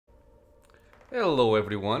Hello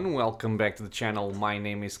everyone, welcome back to the channel. My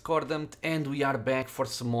name is Cordamt and we are back for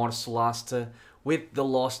some more Solasta with the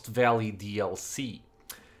Lost Valley DLC.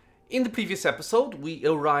 In the previous episode we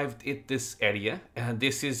arrived at this area.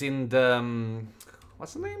 This is in the...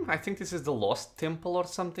 what's the name? I think this is the Lost Temple or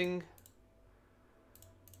something.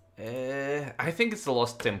 I think it's the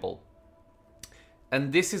Lost Temple.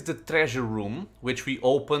 And this is the treasure room, which we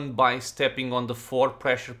opened by stepping on the 4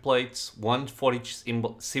 pressure plates, one for each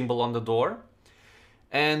symbol on the door.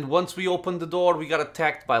 And once we opened the door, we got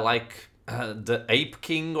attacked by like the Ape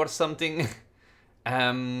King or something.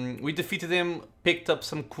 We defeated him, picked up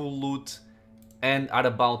some cool loot, and are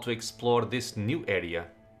about to explore this new area.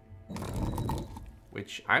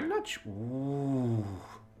 Which I'm not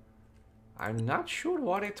I'm not sure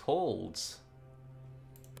what it holds.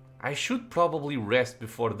 I should probably rest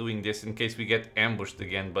before doing this in case we get ambushed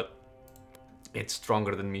again, but it's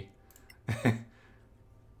stronger than me.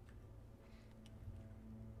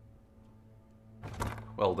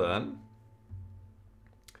 Well done.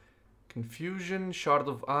 Confusion, shard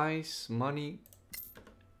of ice, money,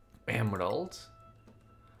 emerald.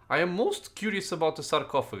 I am most curious about the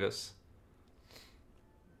sarcophagus.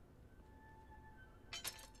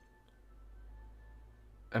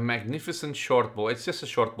 A magnificent short bow. It's just a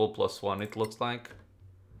short bow +1, it looks like.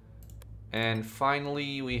 And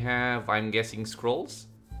finally we have, I'm guessing, scrolls.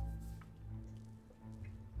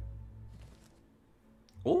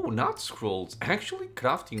 Oh, not scrolls. Actually,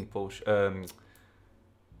 crafting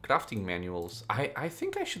crafting manuals. I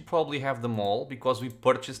think I should probably have them all because we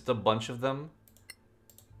purchased a bunch of them.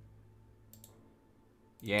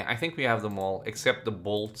 Yeah, I think we have them all except the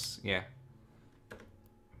bolts. Yeah.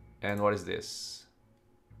 And what is this?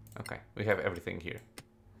 Okay, we have everything here.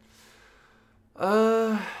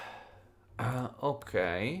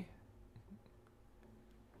 Okay.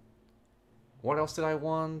 What else did I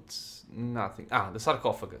want? Nothing. Ah, the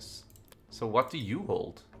sarcophagus. So what do you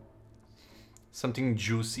hold? Something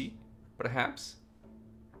juicy, perhaps?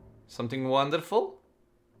 Something wonderful?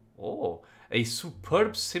 Oh, a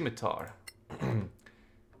superb scimitar.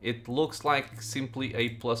 It looks like simply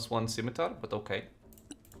a +1 scimitar, but okay.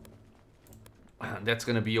 That's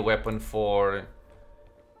gonna be a weapon for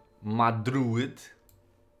my druid.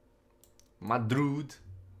 My druid.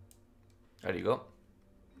 There you go.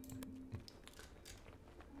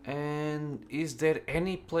 And is there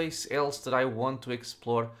any place else that I want to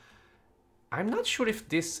explore? I'm not sure if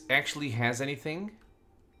this actually has anything.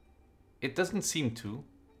 It doesn't seem to.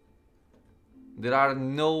 There are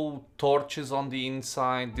no torches on the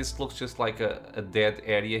inside. This looks just like a dead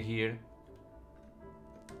area here.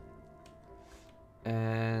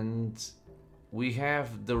 And we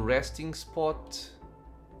have the resting spot.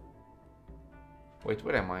 Wait,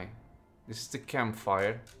 where am I? This is the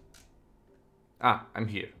campfire. Ah, I'm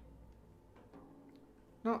here.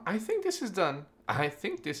 No, I think this is done. I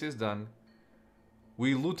think this is done.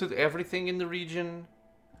 We looted everything in the region.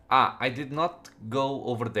 Ah, I did not go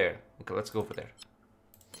over there. Okay, let's go over there.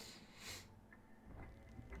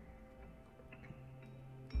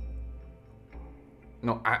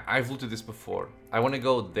 No, I've looted this before. I want to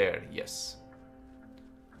go there, yes.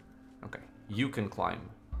 Okay, you can climb.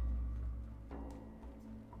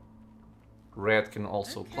 Red can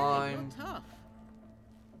also climb. Tough.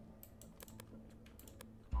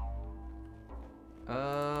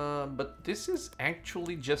 But this is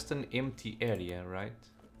actually just an empty area, right?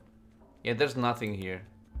 Yeah, there's nothing here.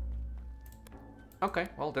 Okay,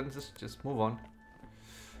 well then just move on.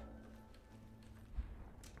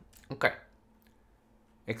 Okay.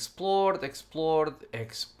 Explored, explored,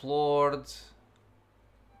 explored.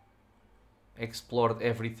 Explored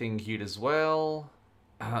everything here as well.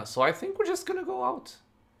 So I think we're just gonna go out.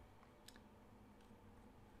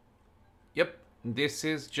 Yep, this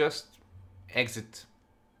is just exit.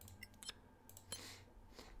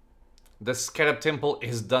 The Scarab Temple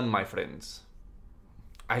is done, my friends.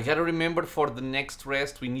 I gotta remember for the next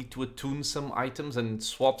rest we need to attune some items and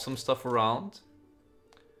swap some stuff around.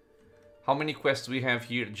 How many quests do we have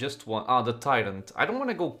here? Just one. Ah, the Tyrant. I don't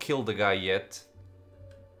want to go kill the guy yet.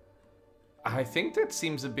 I think that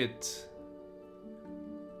seems a bit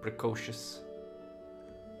precocious.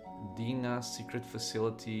 Dina, secret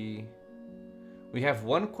facility. We have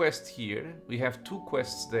one quest here. We have 2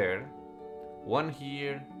 quests there. One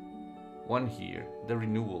here. One here. The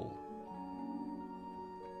renewal.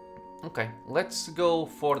 Okay, let's go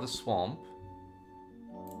for the swamp.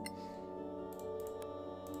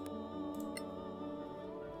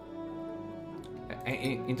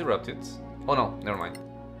 Interrupted. Oh no, never mind.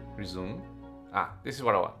 Resume. Ah, this is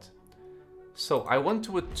what I want. So I want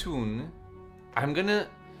to attune. I'm gonna...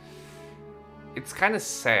 It's kind of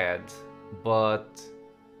sad but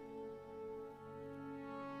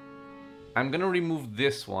I'm gonna remove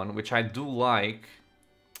this one, which I do like.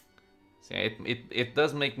 See, it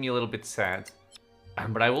does make me a little bit sad,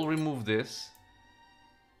 but I will remove this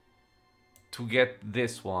to get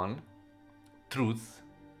this one, Truth,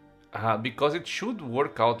 because it should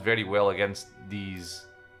work out very well against these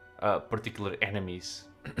particular enemies.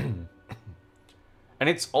 And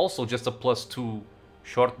it's also just a +2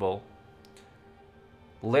 short bow.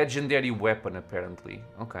 Legendary weapon, apparently.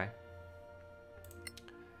 Okay.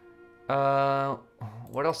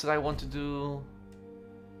 What else did I want to do?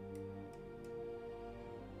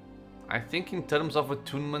 I think in terms of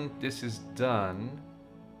attunement, this is done.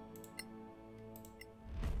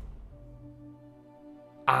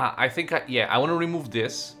 I think, yeah, I want to remove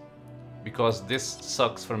this, because this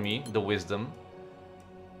sucks for me, the wisdom.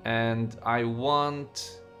 And I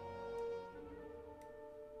want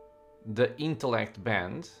the intellect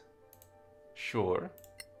band. Sure.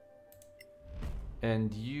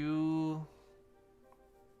 And you...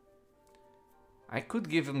 I could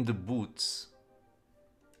give him the boots.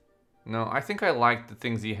 No, I think I like the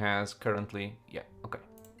things he has currently. Yeah, okay.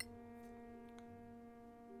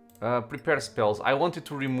 Prepare spells. I wanted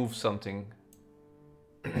to remove something.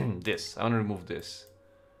 This. I want to remove this.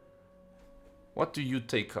 What do you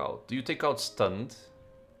take out? Do you take out stunned?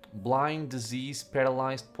 Blind, disease,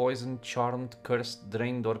 paralyzed, poisoned, charmed, cursed,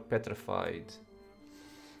 drained, or petrified?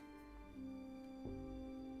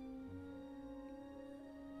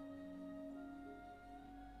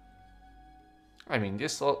 I mean,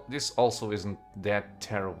 this also isn't that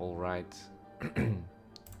terrible, right?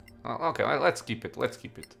 Okay, let's keep it. Let's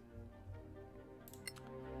keep it.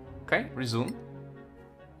 Okay, resume.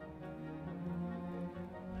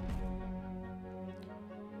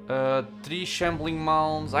 Three shambling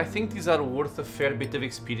mounds. I think these are worth a fair bit of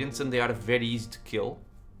experience, and they are very easy to kill.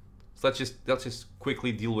 So let's just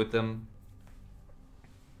quickly deal with them.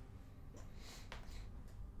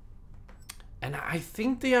 And I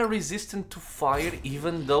think they are resistant to fire,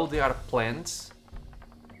 even though they are plants.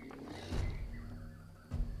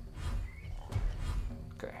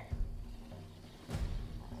 Okay.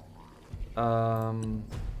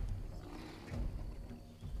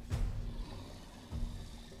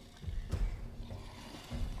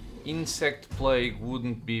 Insect plague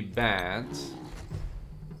wouldn't be bad.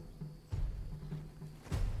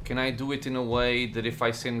 Can I do it in a way that if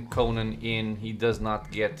I send Conan in, he does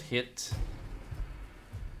not get hit?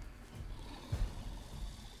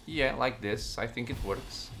 Yeah, like this. I think it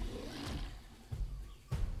works.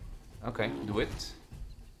 Okay, do it.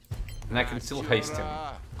 And I can still haste him.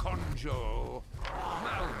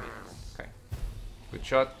 Okay. Good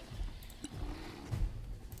shot.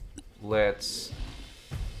 Let's...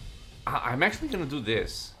 I'm actually gonna do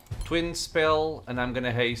this. Twin spell, and I'm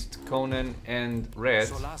gonna haste Conan and Red.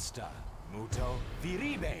 Solasta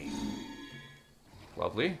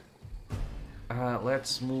Lovely.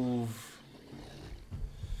 Let's move...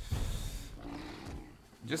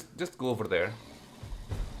 Just go over there.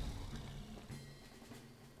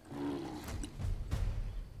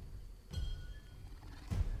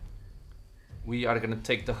 We are gonna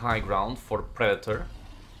take the high ground for Predator.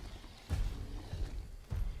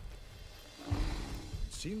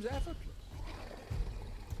 Seems effortless.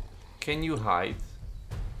 Can you hide?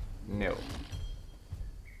 No.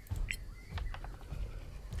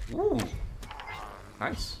 Ooh.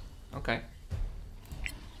 Nice. Okay.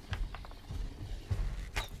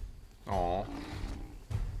 Aww.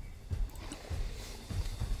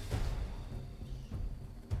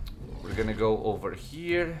 We're gonna go over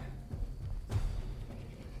here.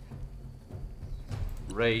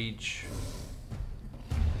 Rage.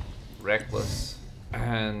 Reckless.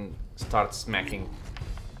 And start smacking.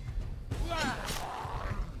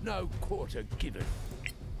 No quarter given.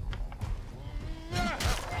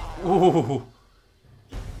 Ooh.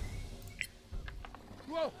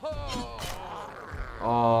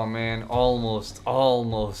 Oh man, almost.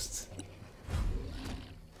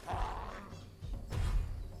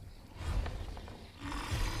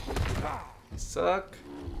 Suck.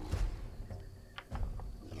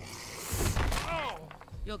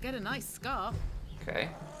 You'll get a nice scar. Okay.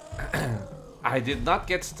 I did not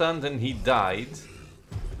get stunned and he died.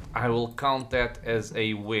 I will count that as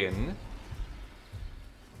a win.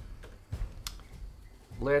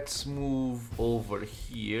 Let's move over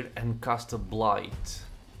here and cast a Blight.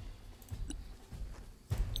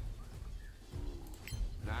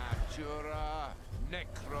 Natura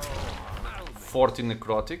necro. 40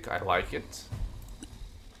 necrotic, I like it.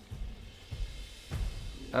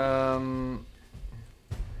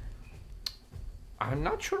 I'm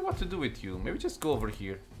not sure what to do with you. Maybe just go over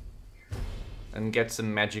here. and get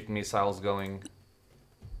some magic missiles going.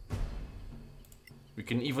 We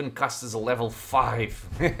can even cast as a level 5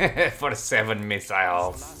 for 7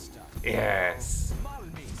 missiles. Yes.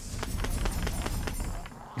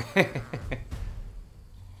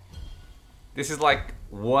 This is like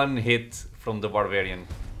one hit from the barbarian,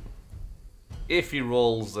 if he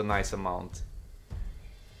rolls a nice amount.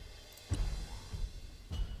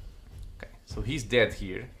 Okay, so he's dead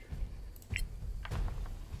here.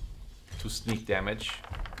 2 sneak damage.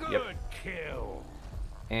 Good kill.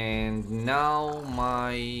 And now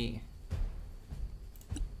my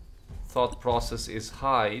thought process is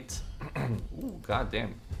hide. Ooh,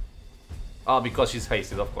 goddamn. Ah, because she's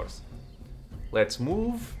hasted, of course. Let's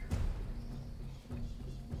move.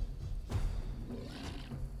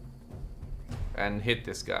 And hit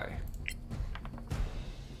this guy.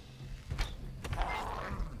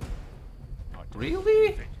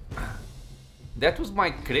 Really? That was my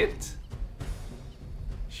crit?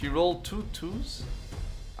 She rolled 2 2s?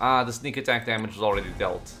 Ah, the sneak attack damage was already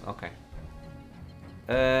dealt. Okay.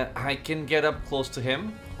 I can get up close to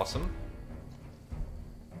him. Awesome.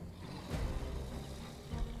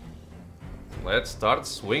 Let's start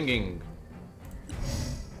swinging.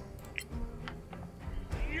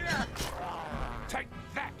 Take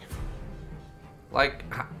that. Like,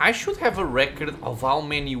 I should have a record of how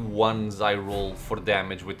many ones I roll for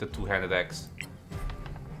damage with the two-handed axe.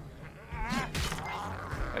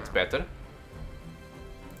 That's better.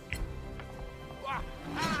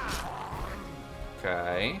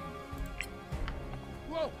 Okay.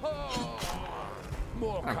 Whoa-ho!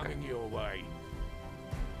 More Okay. coming your way.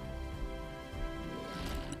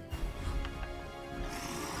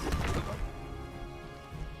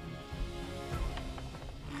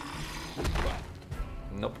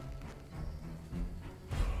 Nope.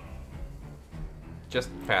 Just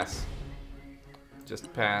pass.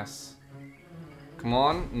 Just pass. Come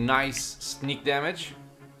on, nice sneak damage.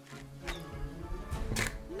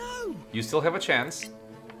 No! You still have a chance.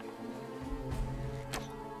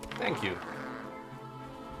 Thank you.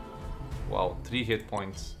 Wow, 3 hit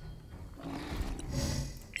points.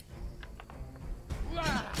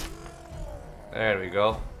 There we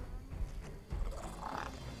go.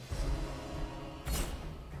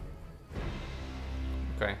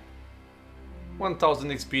 Okay.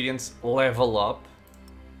 1000 experience, level up.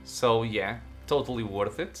 So yeah, totally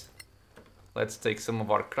worth it. Let's take some of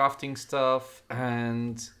our crafting stuff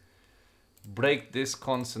and break this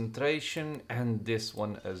concentration and this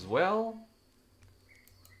one as well.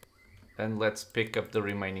 And let's pick up the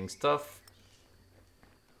remaining stuff.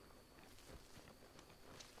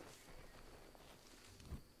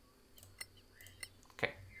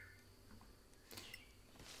 Okay.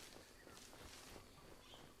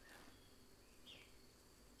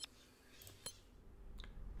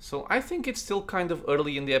 So I think it's still kind of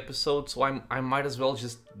early in the episode, so I might as well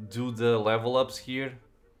just do the level ups here.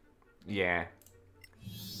 Yeah.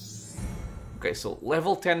 Okay, so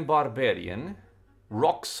level 10 Barbarian.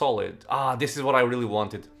 Rock Solid. Ah, this is what I really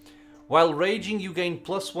wanted. While raging, you gain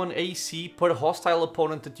 +1 AC per hostile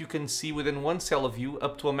opponent that you can see within 1 cell of you,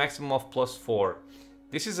 up to a maximum of +4.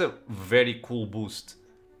 This is a very cool boost.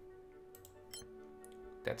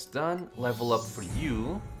 That's done. Level up for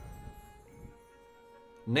you.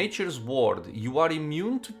 Nature's Ward. You are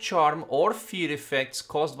immune to charm or fear effects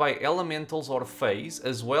caused by elementals or fays,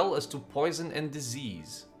 as well as to poison and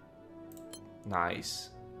disease.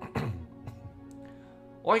 Nice.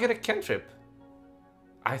 Oh, I got a cantrip.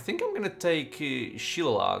 I think I'm gonna take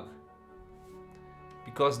Shilalag.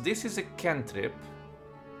 Because this is a cantrip.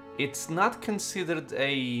 It's not considered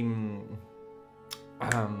a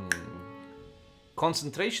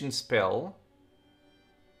concentration spell.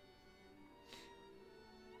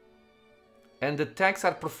 And attacks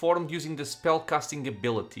are performed using the spellcasting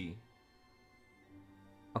ability.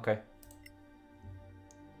 Okay.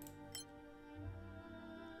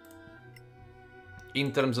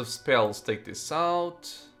 In terms of spells, take this out.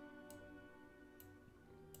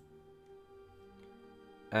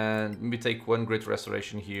 And maybe take 1 Great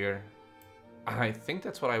Restoration here. I think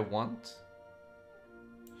that's what I want.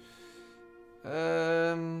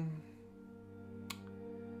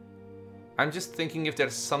 I'm just thinking if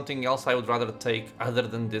there's something else I would rather take other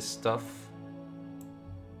than this stuff.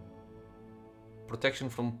 Protection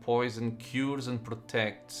from poison, cures and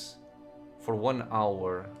protects for 1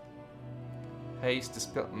 hour. Haste,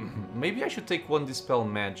 dispel. Maybe I should take 1 dispel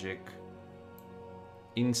magic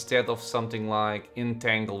instead of something like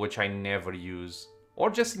entangle, which I never use, or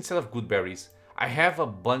just instead of good berries. I have a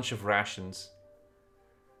bunch of rations.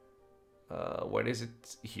 Where is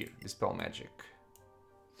it? Here, dispel magic.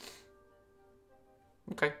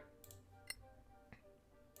 Okay.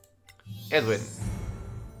 Edwin.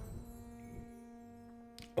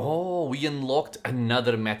 Oh, we unlocked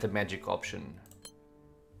another meta magic option.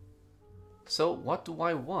 So, what do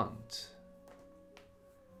I want?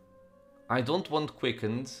 I don't want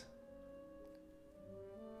quickened.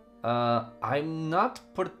 I'm not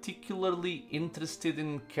particularly interested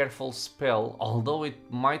in careful spell, although it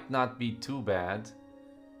might not be too bad.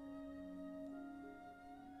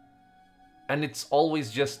 And it's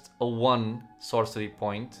always just a 1 sorcery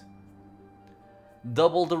point.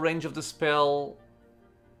 Double the range of the spell.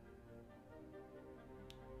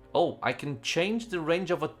 Oh, I can change the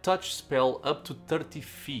range of a touch spell up to 30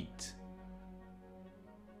 feet.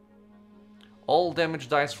 All damage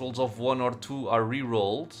dice rolls of 1 or 2 are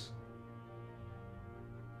re-rolled.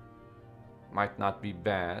 Might not be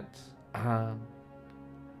bad.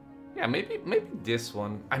 Yeah, maybe this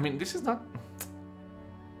one. I mean, this is not...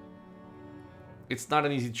 It's not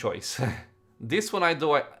an easy choice. This one I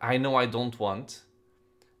know I don't want.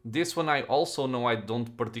 This one I also know I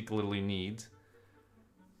don't particularly need.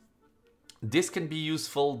 This can be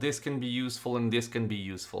useful, this can be useful, and this can be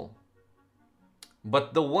useful.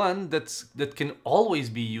 But the one that can always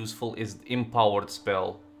be useful is the empowered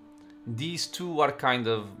spell. These two are kind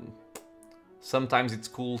of... Sometimes it's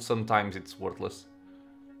cool, sometimes it's worthless.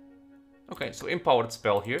 Okay, so empowered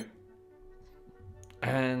spell here.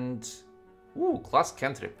 And... Ooh, class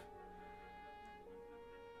cantrip.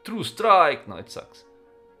 True strike! No, it sucks.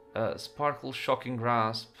 Sparkle, shocking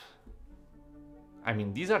grasp. I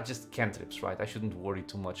mean, these are just cantrips, right? I shouldn't worry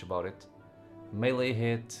too much about it. Melee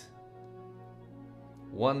hit.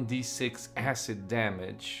 1d6 acid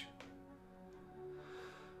damage.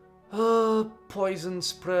 Poison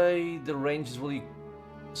spray. The range is really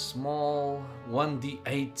small.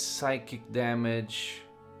 1d8 psychic damage.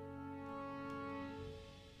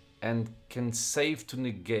 And can save to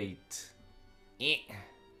negate.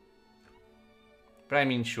 But I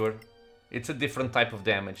mean, sure. It's a different type of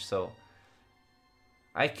damage, so...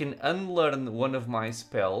 I can unlearn one of my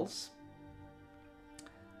spells.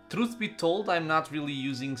 Truth be told, I'm not really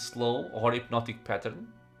using slow or hypnotic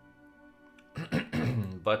pattern.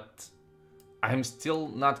 But I'm still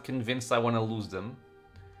not convinced I want to lose them.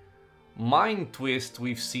 Mind Twist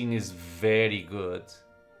we've seen is very good.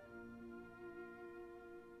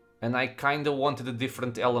 And I kinda wanted a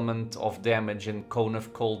different element of damage, and Cone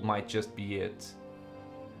of Cold might just be it.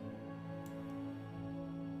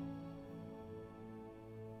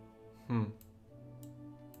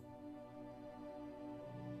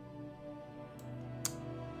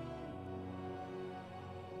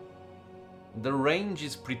 The range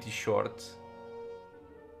is pretty short.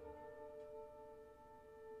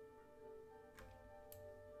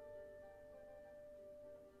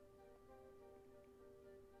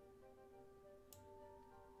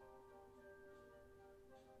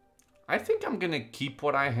 I think I'm gonna keep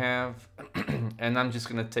what I have, and I'm just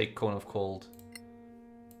gonna take Cone of Cold.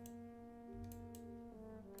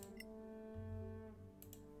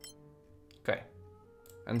 Okay.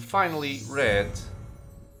 And finally, red.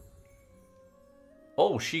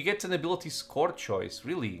 Oh, she gets an ability score choice,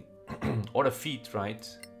 really? Or a feat, right?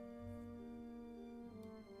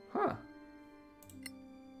 Huh.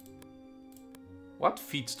 What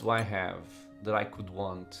feats do I have that I could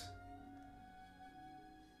want?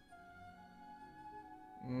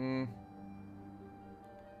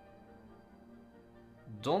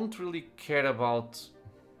 Don't really care about...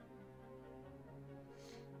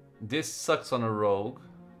 This sucks on a rogue.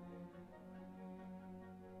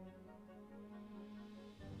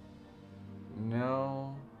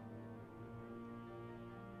 No.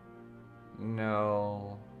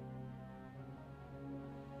 No.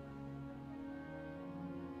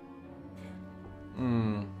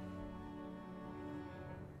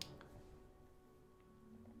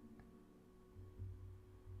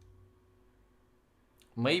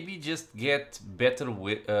 Maybe just get better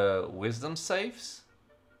wisdom saves?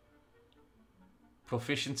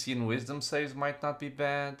 Proficiency in wisdom saves might not be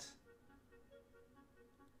bad.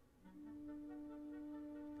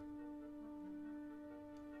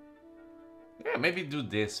 Yeah, maybe do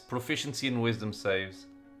this. Proficiency in wisdom saves.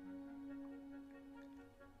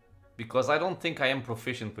 Because I don't think I am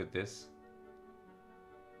proficient with this.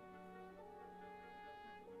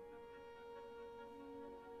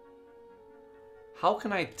 How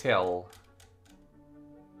can I tell?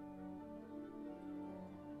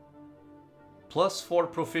 +4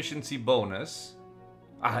 proficiency bonus.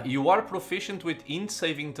 You are proficient with int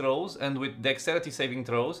saving throws and with dexterity saving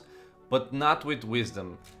throws, but not with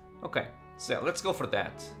wisdom. Okay, so let's go for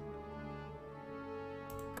that.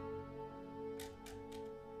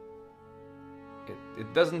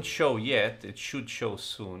 It doesn't show yet, it should show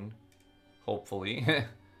soon. Hopefully.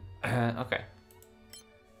 Okay.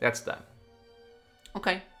 That's done.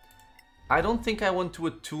 Okay. I don't think I want to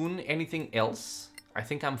attune anything else. I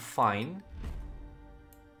think I'm fine.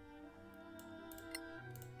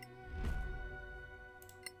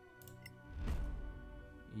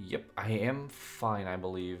 Yep, I am fine, I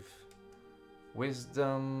believe.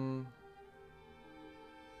 Wisdom...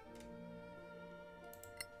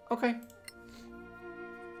 Okay.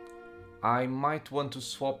 I might want to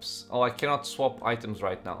swap... Oh, I cannot swap items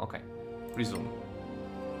right now. Okay. Resume.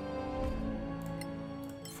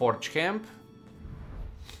 Forge camp.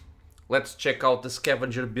 Let's check out the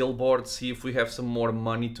scavenger billboard, see if we have some more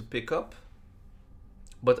money to pick up.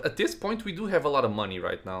 But at this point, we do have a lot of money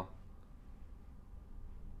right now.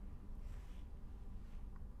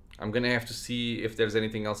 I'm gonna have to see if there's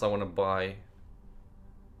anything else I want to buy.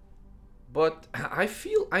 But I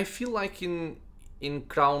feel like in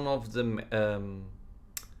Crown of the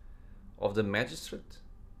Magister,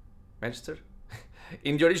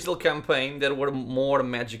 in the original campaign there were more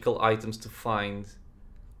magical items to find.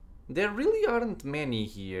 There really aren't many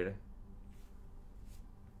here,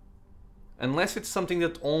 unless it's something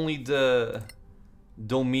that only the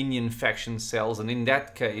Dominion faction sells, and in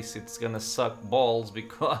that case it's gonna suck balls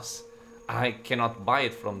because I cannot buy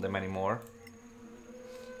it from them anymore.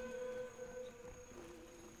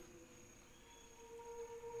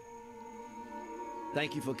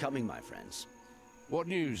 Thank you for coming, my friends. What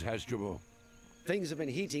news, Hasdrubal? Things have been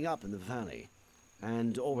heating up in the valley,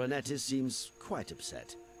 and Auranetis seems quite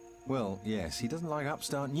upset. Well, yes, he doesn't like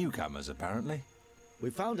upstart newcomers, apparently. We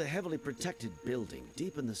found a heavily protected building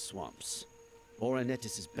deep in the swamps.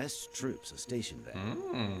 Auranetis' best troops are stationed there.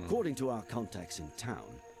 According to our contacts in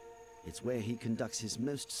town, it's where he conducts his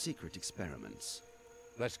most secret experiments.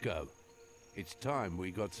 Let's go. It's time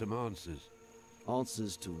we got some answers.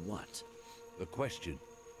 Answers to what? The question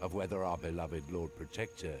of whether our beloved Lord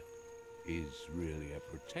Protector is really a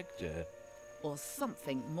protector. Or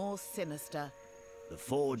something more sinister. The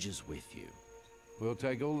Forge is with you. We'll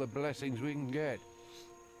take all the blessings we can get.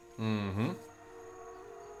 Mm-hmm.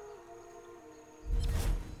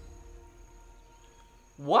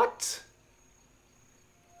 What?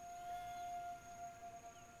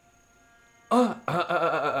 No.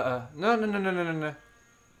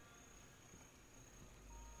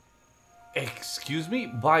 Excuse me?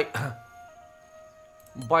 By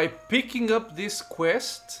picking up this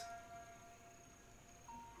quest,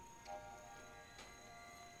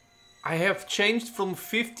 I have changed from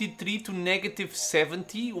 53 to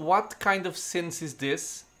 -70. What kind of sense is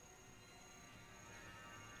this?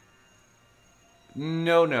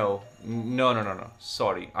 No.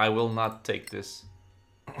 Sorry, I will not take this.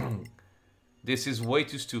 This is way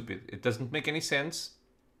too stupid. It doesn't make any sense.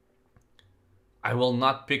 I will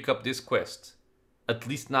not pick up this quest. At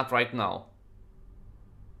least not right now.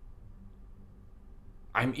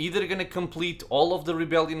 I'm either gonna complete all of the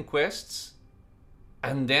Rebellion quests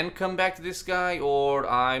and then come back to this guy, or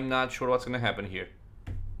I'm not sure what's gonna happen here.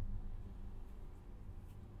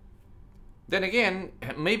 Then again,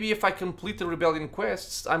 maybe if I complete the Rebellion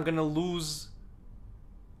quests, I'm gonna lose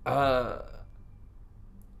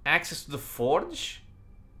access to the Forge?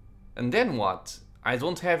 And then what? I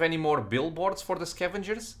don't have any more billboards for the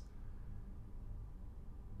scavengers?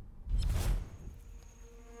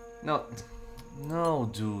 No,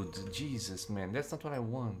 dude. Jesus, man. That's not what I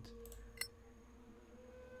want.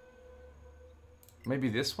 Maybe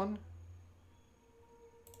this one?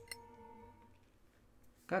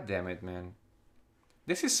 God damn it, man.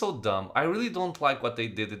 This is so dumb. I really don't like what they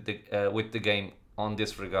did with the game on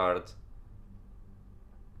this regard.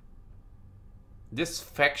 This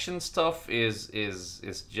faction stuff is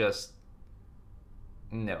just...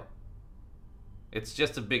 no. It's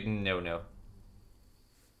just a big no-no.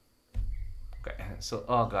 Okay, so...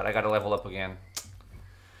 oh god, I gotta level up again.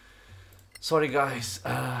 Sorry guys,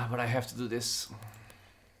 but I have to do this.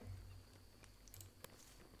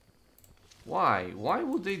 Why? Why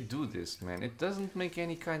would they do this, man? It doesn't make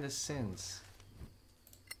any kind of sense.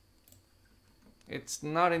 It's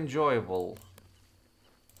not enjoyable.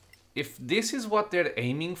 If this is what they're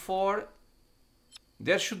aiming for,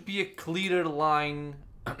 there should be a clearer line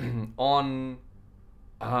on...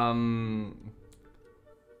 I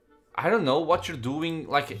don't know what you're doing,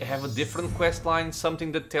 like have a different quest line,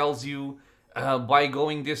 something that tells you by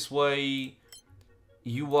going this way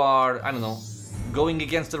you are, I don't know, going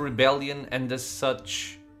against the rebellion and as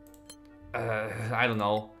such, I don't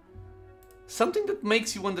know, something that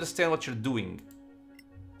makes you understand what you're doing.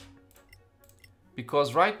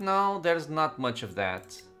 Because right now there's not much of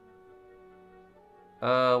that.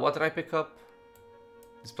 What did I pick up?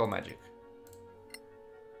 Dispel magic.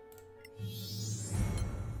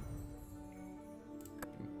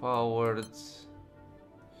 powered.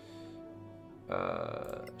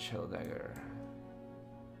 Shadow Dagger.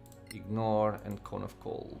 Ignore and Cone of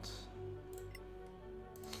Cold.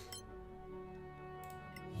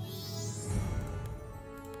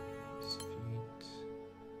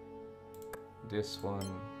 This one.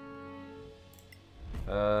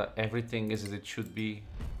 Everything is as it should be.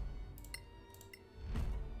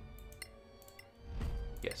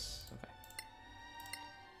 Yes, okay.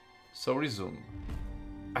 So resume.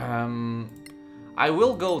 I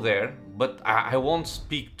will go there, but I won't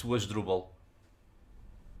speak to Asdrubal.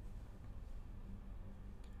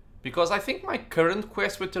 Because I think my current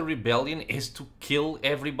quest with the rebellion is to kill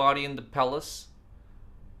everybody in the palace.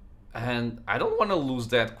 And I don't want to lose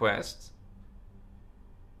that quest.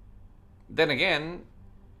 Then again...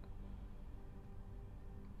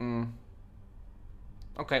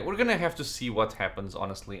 Okay, we're gonna have to see what happens,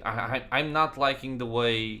 honestly. I'm not liking the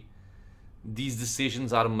way these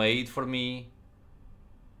decisions are made for me.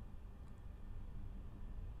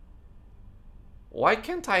 Why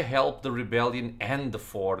can't I help the rebellion and the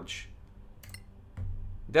forge?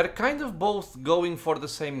 They're kind of both going for the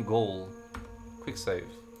same goal. Quick save.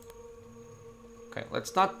 Okay,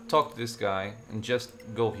 let's not talk to this guy and just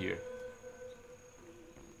go here.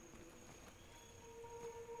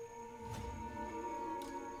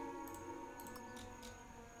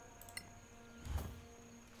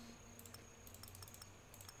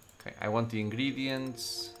 Okay, I want the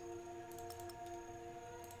ingredients.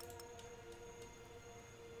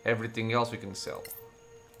 Everything else we can sell.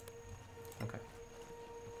 Okay.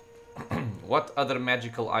 What other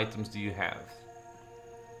magical items do you have?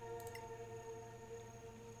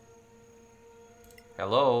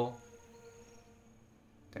 Hello?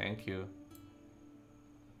 Thank you.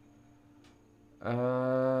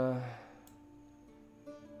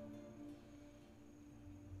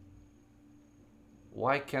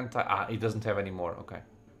 Why can't I? Ah, it doesn't have any more. Okay.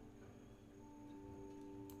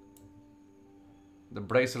 The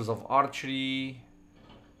bracers of archery.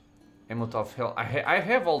 Amulet of Hell. I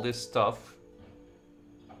have all this stuff.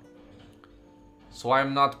 So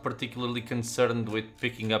I'm not particularly concerned with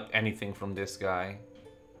picking up anything from this guy.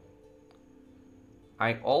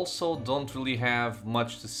 I also don't really have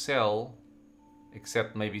much to sell.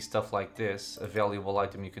 Except maybe stuff like this. A valuable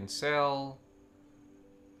item you can sell.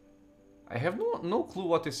 I have no clue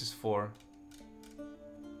what this is for.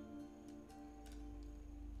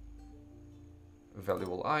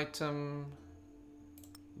 Valuable item.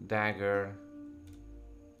 Dagger.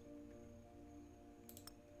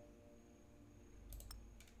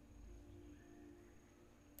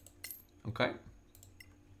 Okay.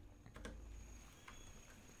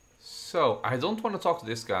 So, I don't want to talk to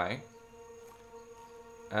this guy.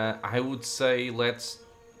 I would say let's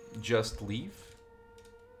just leave.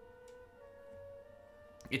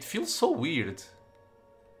 It feels so weird.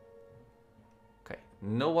 Okay,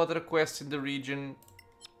 no other quests in the region.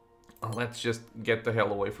 Let's just get the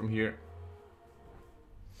hell away from here.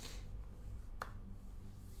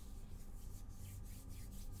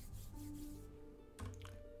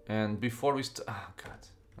 And before we oh god,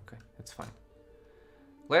 okay, that's fine.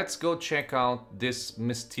 Let's go check out this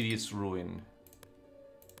mysterious ruin.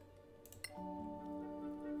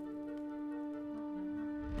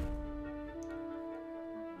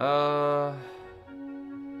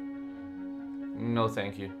 No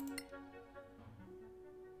thank you.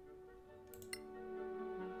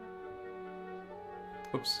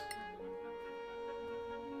 Oops.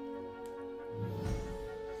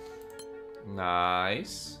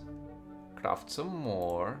 Nice. Craft some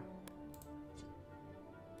more.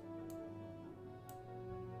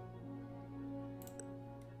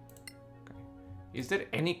 Okay. Is there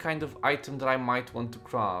any kind of item that I might want to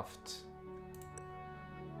craft?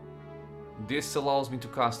 This allows me to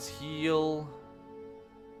cast heal.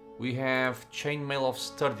 We have chainmail of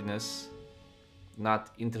sturdiness.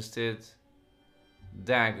 Not interested.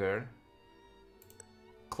 Dagger.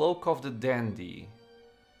 Cloak of the dandy.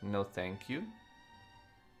 No thank you.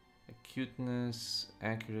 Acuteness,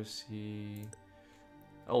 accuracy.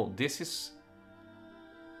 Oh, this is...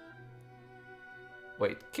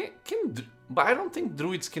 Wait, but I don't think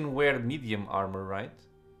druids can wear medium armor, right?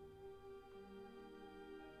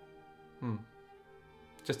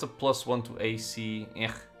 Just a +1 to AC.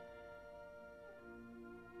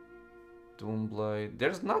 Doomblade.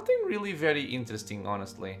 There's nothing really very interesting,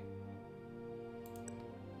 honestly.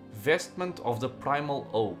 Vestment of the Primal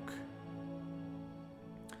Oak.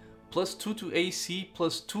 +2 to AC,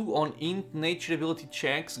 +2 on int nature ability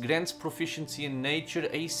checks, grants proficiency in nature,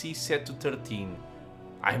 AC set to 13.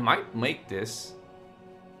 I might make this.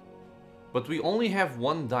 But we only have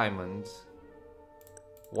 1 diamond.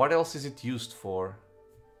 What else is it used for?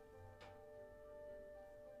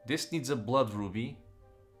 This needs a blood ruby.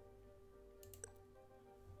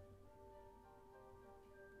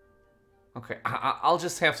 Okay, I'll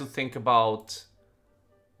just have to think about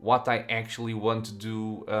what I actually want to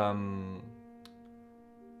do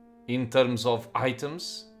in terms of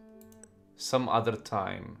items some other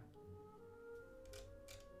time.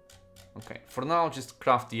 Okay, for now just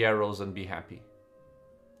craft the arrows and be happy.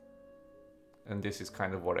 And this is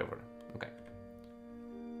kind of whatever. Okay.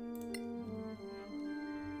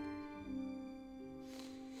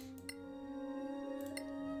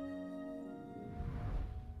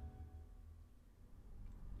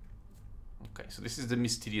 Okay, so this is the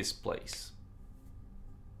mysterious place.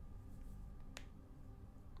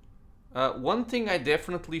 One thing I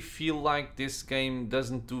definitely feel like this game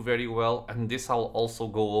doesn't do very well, and this I'll also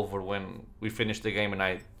go over when we finish the game and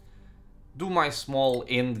I do my small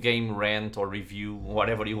end game rant or review,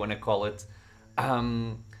 whatever you want to call it.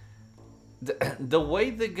 The way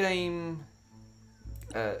the game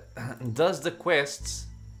does the quests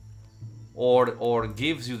or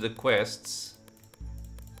gives you the quests,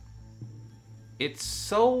 it's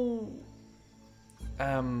so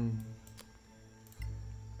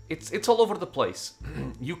it's all over the place.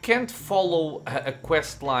 You can't follow a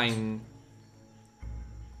quest line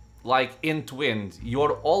like end to end.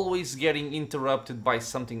 You're always getting interrupted by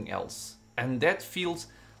something else, and that feels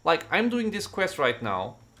like I'm doing this quest right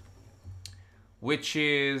now, which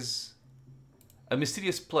is a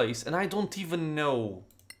mysterious place, and I don't even know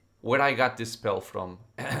where I got this spell from.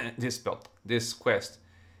 This quest.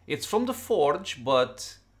 It's from the Forge,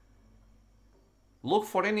 but look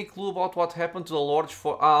for any clue about what happened to the Lord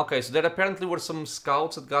for... Ah, okay, so there apparently were some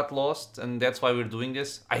scouts that got lost, and that's why we're doing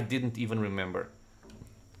this. I didn't even remember.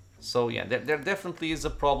 So yeah, there definitely is a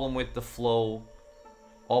problem with the flow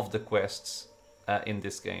of the quests in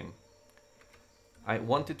this game. I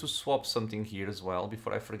wanted to swap something here as well,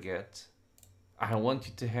 before I forget. I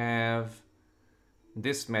wanted to have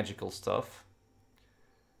this magical stuff.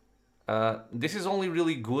 This is only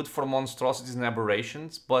really good for monstrosities and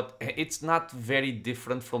aberrations, but it's not very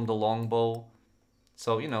different from the longbow.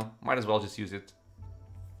 So, you know, might as well just use it.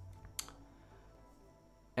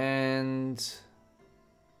 And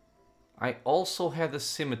I also had a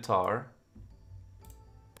scimitar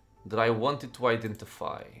that I wanted to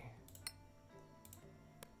identify.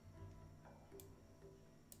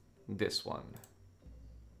 This one.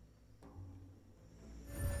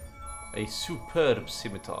 A superb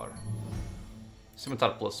scimitar.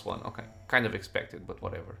 Scimitar +1, okay. Kind of expected, but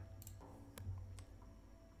whatever.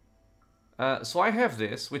 So I have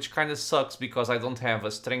this, which kind of sucks because I don't have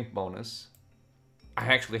a strength bonus. I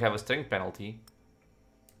actually have a strength penalty.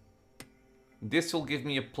 This will give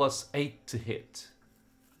me a +8 to hit.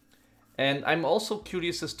 And I'm also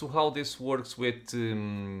curious as to how this works with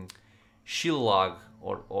Shillag,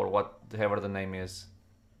 or whatever the name is.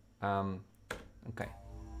 Okay.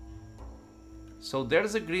 So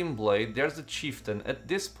there's a Green Blade, there's the Chieftain. At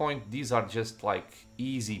this point, these are just like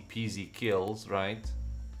easy peasy kills, right?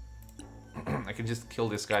 I can just kill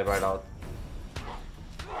this guy right out.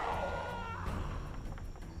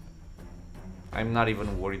 I'm not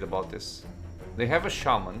even worried about this. They have a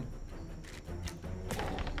Shaman.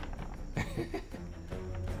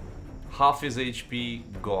 Half his HP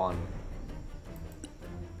gone.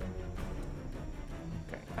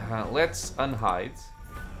 Okay, let's unhide.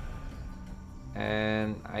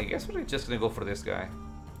 And I guess we're just gonna go for this guy.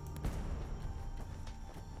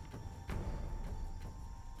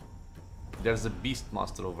 There's a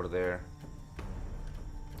Beastmaster over there.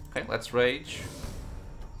 Okay, let's rage.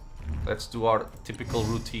 Let's do our typical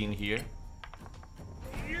routine here.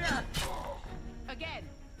 Again,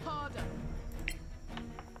 harder.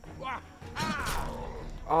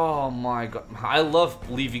 Oh my god, I love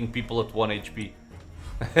leaving people at 1 HP.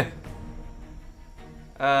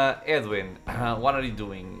 Edwin, what are you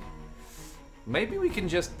doing? Maybe we can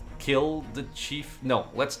just kill the chief. No,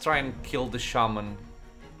 let's try and kill the shaman.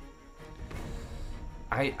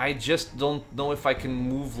 I just don't know if I can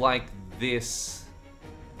move like this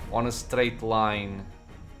on a straight line,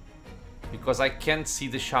 because I can't see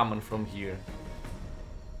the shaman from here.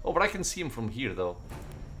 Oh, but I can see him from here though.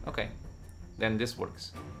 Okay, then this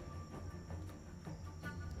works.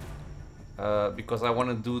 Because I want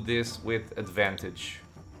to do this with advantage.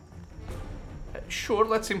 Sure,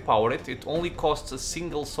 let's empower it. It only costs a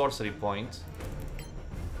single sorcery point.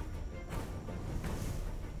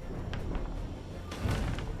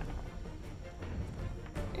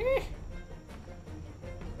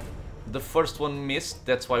 The first one missed,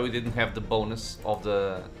 that's why we didn't have the bonus of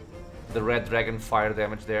the red dragon fire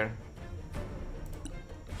damage there.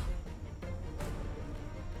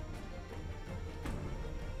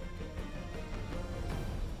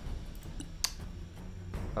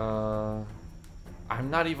 I'm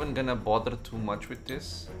not even gonna bother too much with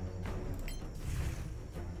this.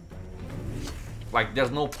 Like,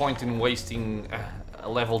 there's no point in wasting a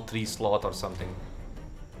level 3 slot or something.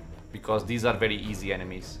 Because these are very easy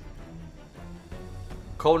enemies.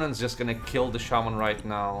 Conan's just gonna kill the shaman right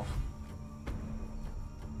now.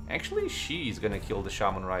 Actually, she's gonna kill the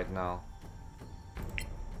shaman right now.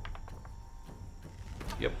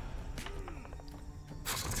 Yep.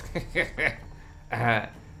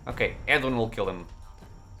 Okay, Edwin will kill him.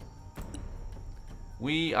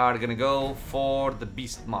 We are gonna go for the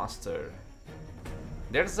Beastmaster.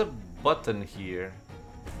 There's a button here.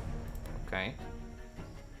 Okay.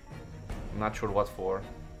 I'm not sure what for.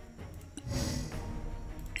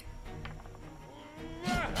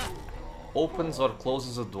 Opens or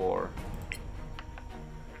closes a door.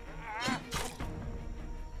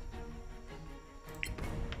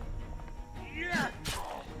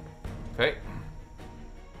 Okay.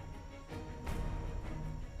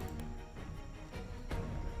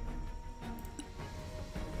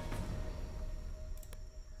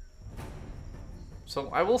 So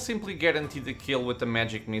I will simply guarantee the kill with the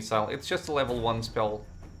magic missile. It's just a level 1 spell,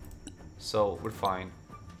 so we're fine.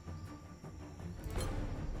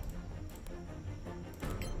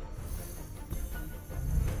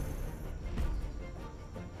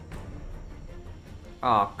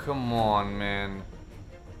 Ah, come on, man.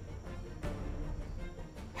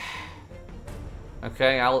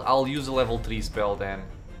 Okay, I'll use a level 3 spell then.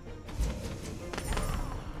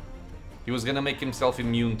 He was gonna make himself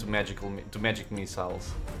immune to magic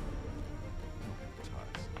missiles.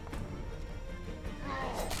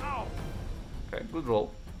 Okay, good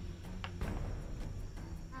roll.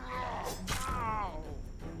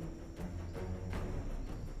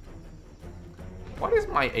 What is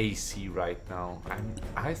my AC right now?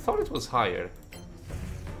 I thought it was higher.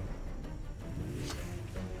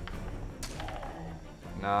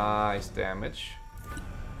 Nice damage.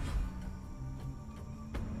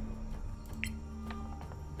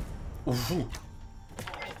 Ooh.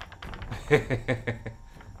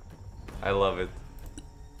 I love it.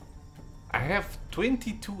 I have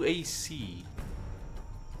 22 AC.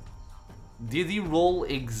 Did he roll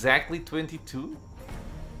exactly 22?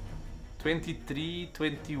 23,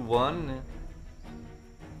 21?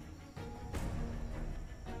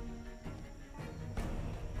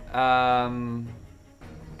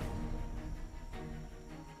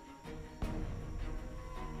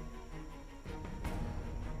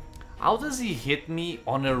 How does he hit me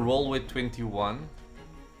on a roll with 21?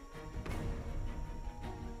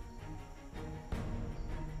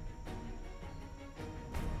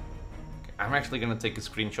 Okay, I'm actually gonna take a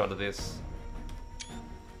screenshot of this.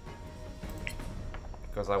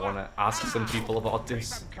 Because I wanna ask some people about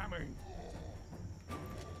this.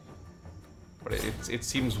 But it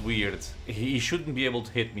seems weird. He shouldn't be able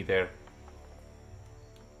to hit me there.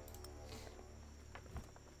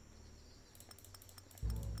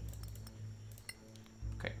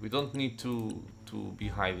 Okay, we don't need to be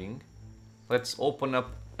hiding. Let's open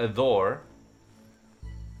up a door.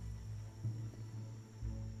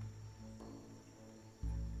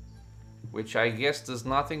 Which I guess does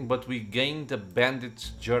nothing, but we gained a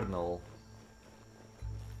bandit's journal.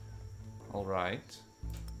 Alright.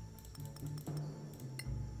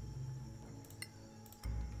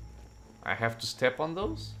 I have to step on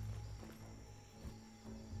those?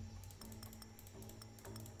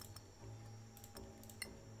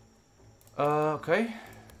 Okay.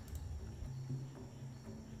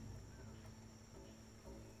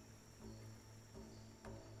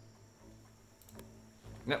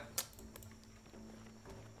 No.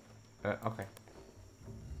 Okay.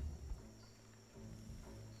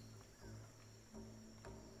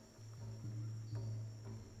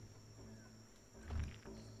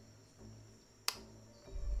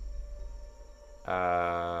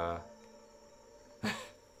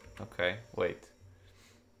 Okay, wait.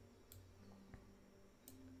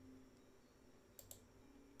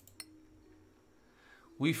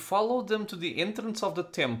 We followed them to the entrance of the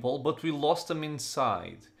temple, but we lost them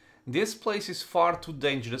inside. This place is far too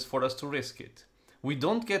dangerous for us to risk it. We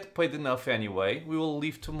don't get paid enough anyway. We will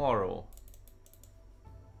leave tomorrow.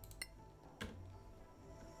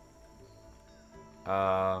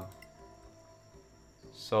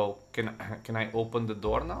 So can I open the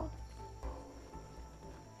door now?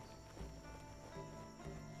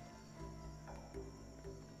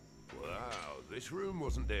 Wow, this room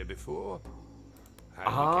wasn't there before.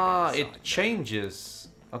 Ah, it changes.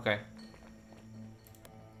 Okay.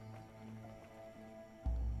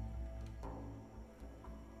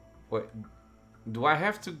 Wait, do I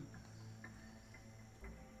have to...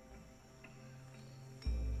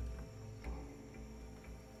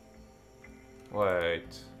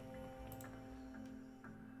 Wait.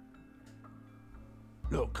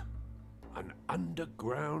 Look, an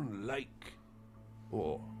underground lake.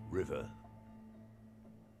 Or river.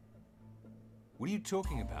 What are you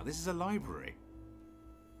talking about? This is a library.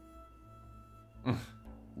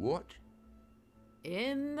 What?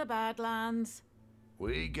 In the Badlands.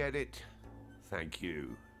 We get it. Thank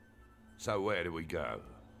you. So where do we go?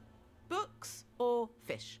 Books or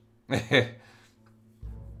fish?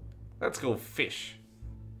 Let's go fish.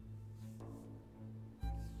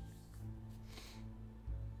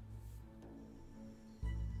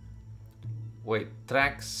 Wait,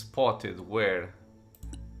 tracks spotted. Where?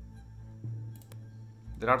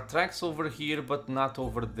 There are tracks over here, but not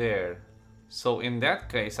over there. So in that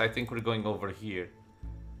case, I think we're going over here.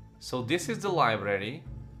 So this is the library,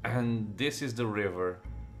 and this is the river.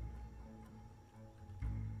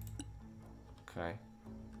 Okay.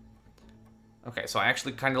 Okay, so I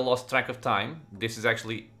actually kind of lost track of time. This is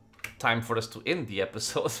actually time for us to end the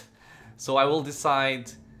episode. So I will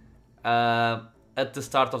decide at the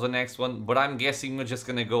start of the next one, but I'm guessing we're just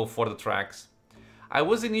gonna go for the tracks. I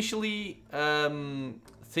was initially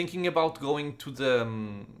thinking about going to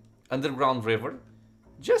the underground river,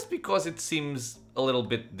 just because it seems a little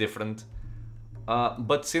bit different.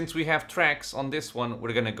 But since we have tracks on this one,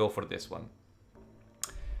 we're gonna go for this one.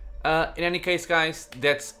 In any case, guys,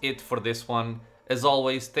 that's it for this one. As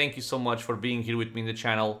always, thank you so much for being here with me in the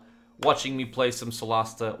channel, watching me play some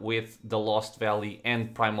Solasta with the Lost Valley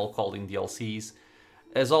and Primal Calling DLCs.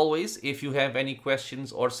 As always, if you have any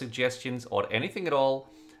questions or suggestions or anything at all,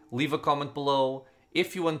 leave a comment below.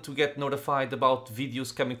 If you want to get notified about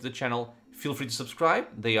videos coming to the channel, feel free to subscribe.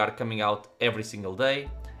 They are coming out every single day.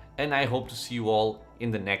 And I hope to see you all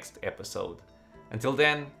in the next episode. Until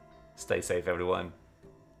then, stay safe, everyone.